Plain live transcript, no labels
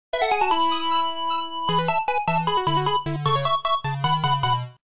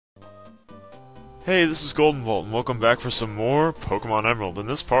Hey, this is GoldenboltLP, and welcome back for some more Pokemon Emerald. In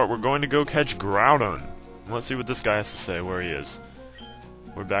this part, we're going to go catch Groudon. Let's see what this guy has to say, where he is.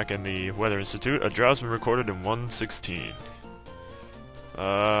 We're back in the Weather Institute. A drought's been recorded in 116.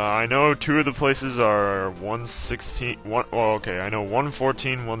 I know two of the places are 116... well, okay, I know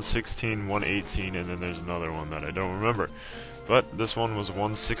 114, 116, 118, and then there's another one that I don't remember. But this one was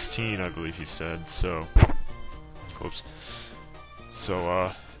 116, I believe he said, so... Whoops.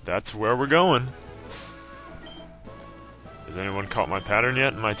 So, that's where we're going. Has anyone caught my pattern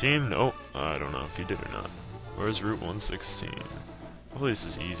yet in my team? No. I don't know if he did or not. Where's Route 116? Hopefully this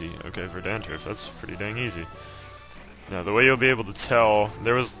is easy. Okay, Verdanturf, that's pretty dang easy. Now, the way you'll be able to tell,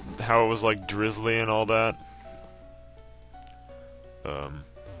 there was how it was like drizzly and all that.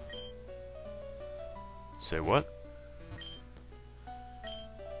 Say what?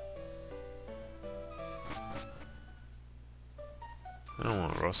 I don't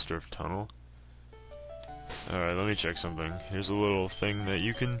want a Rusturf tunnel. Alright, let me check something. Here's a little thing that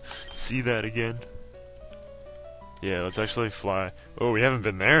you can see that again. Yeah, let's actually fly. Oh, we haven't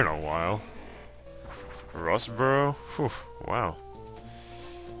been there in a while. Rustboro? Whew, wow.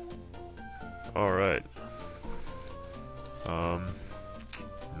 Alright.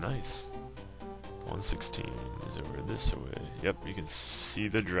 Nice. 116 is over this way. Yep, you can see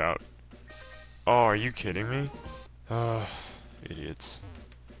the drought. Oh, are you kidding me? Idiots.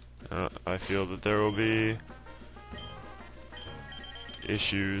 I feel that there will be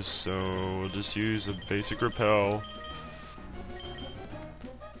issues, so we'll just use a basic repel.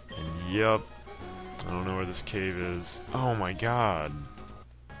 And yep, I don't know where this cave is. Oh my god.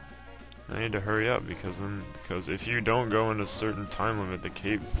 I need to hurry up because if you don't go in a certain time limit, the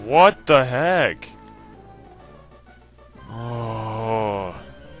cave... What the heck? Oh.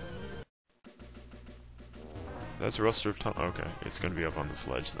 That's Rusturf Tunnel. Okay, it's gonna be up on this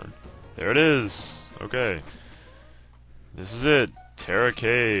ledge then. There it is! Okay. This is it. Terra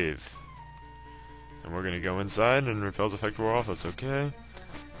Cave. And we're gonna go inside and repel's effect wore off. That's okay.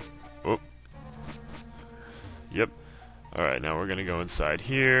 Oh. Yep. Alright, now we're gonna go inside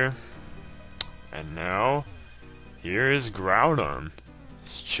here. And now, here is Groudon.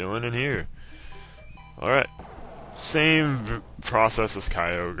 He's chilling in here. Alright. Same process as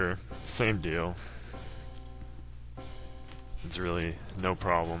Kyogre. Same deal. It's really no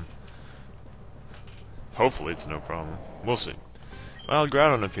problem. Hopefully it's no problem. We'll see. Well,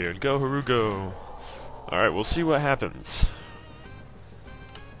 Groudon appeared. Go, Haruko! Alright, we'll see what happens.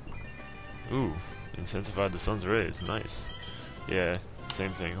 Ooh, intensified the sun's rays. Nice. Yeah,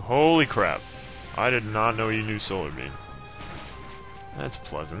 same thing. Holy crap. I did not know you knew Solar Beam. That's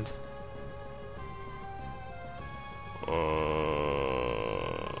pleasant.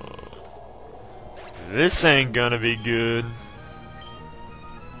 This ain't gonna be good.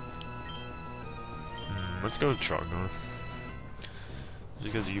 Let's go with Trogdor.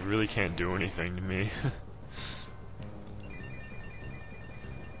 Because you really can't do anything to me.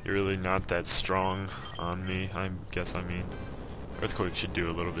 You're really not that strong on me, I guess I mean. Earthquake should do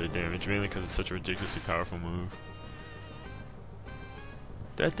a little bit of damage, mainly because it's such a ridiculously powerful move.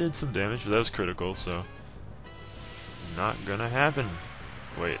 That did some damage, but that was critical, so... Not gonna happen.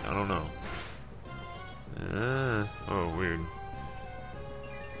 Wait, I don't know. Oh, weird.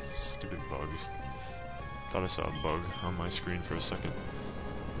 Stupid bugs. Thought I saw a bug on my screen for a second.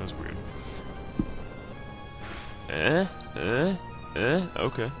 That was weird.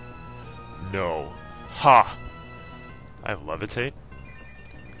 Okay. No. Ha! I have Levitate?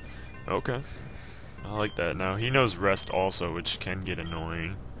 Okay. I like that. Now, he knows Rest also, which can get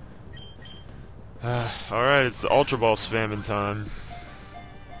annoying. Alright, it's the Ultra Ball spamming time.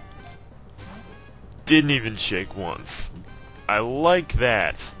 Didn't even shake once. I like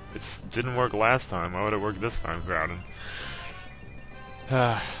that. It didn't work last time. Why would it work this time, Groudon?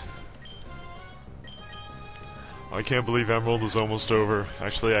 I can't believe Emerald is almost over.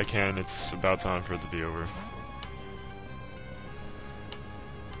 Actually, I can. It's about time for it to be over.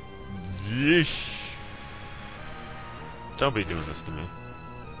 Yeesh. Don't be doing this to me.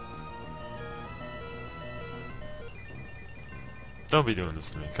 Don't be doing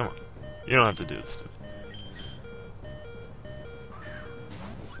this to me. Come on. You don't have to do this to me.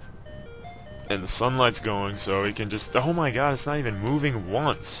 And the sunlight's going, so we can just... Oh my god, it's not even moving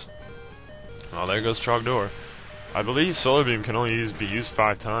once. Oh, there goes Trogdor. I believe Solar Beam can only be used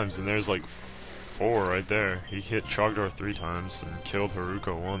 5 times, and there's like 4 right there. He hit Trogdor 3 times and killed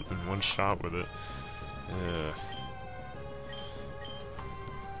Haruko in one shot with it.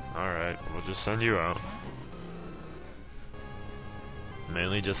 Alright, we'll just send you out.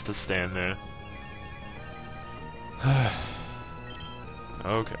 Mainly just to stand there.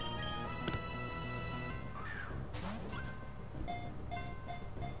 Okay.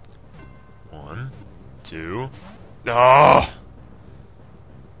 2. Ah!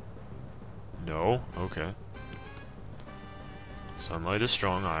 No? Okay. Sunlight is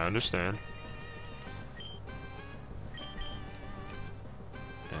strong, I understand.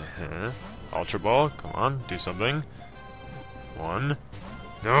 Ultra Ball, come on, do something. 1.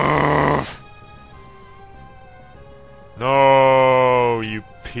 No! No, you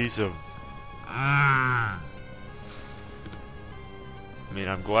piece of... I mean,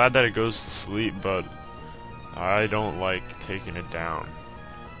 I'm glad that it goes to sleep, but I don't like taking it down.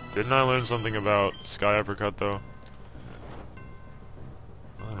 Didn't I learn something about Sky Uppercut, though?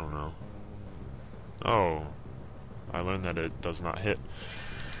 I don't know. Oh. I learned that it does not hit.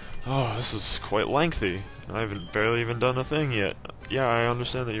 Oh, this is quite lengthy. I haven't barely even done a thing yet. Yeah, I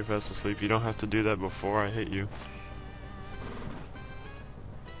understand that you're fast asleep. You don't have to do that before I hit you.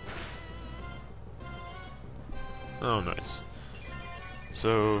 Oh, nice.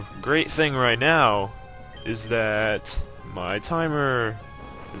 So, great thing right now is that my timer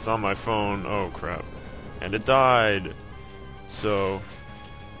is on my phone. Oh, crap. And it died. So,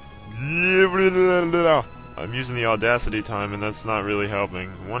 I'm using the Audacity time, and that's not really helping.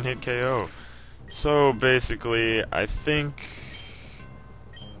 One hit KO. So, basically, I think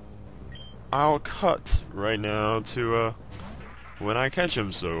I'll cut right now to, when I catch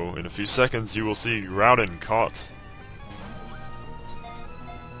him. So, in a few seconds, you will see Groudon caught.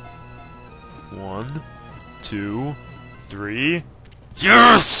 1, 2, 3.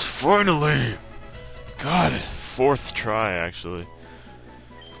 Yes! Finally! God, 4th try, actually.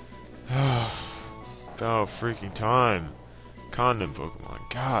 About freaking time. Condom Pokemon.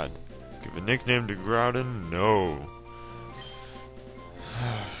 God. Give a nickname to Groudon? No.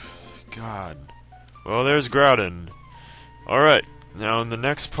 God. Well, there's Groudon. Alright. Now in the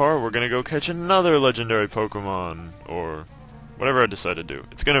next part, we're gonna go catch another legendary Pokemon. Or whatever I decide to do.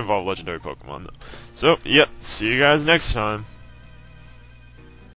 It's gonna involve legendary Pokemon, though. So, yep. See you guys next time.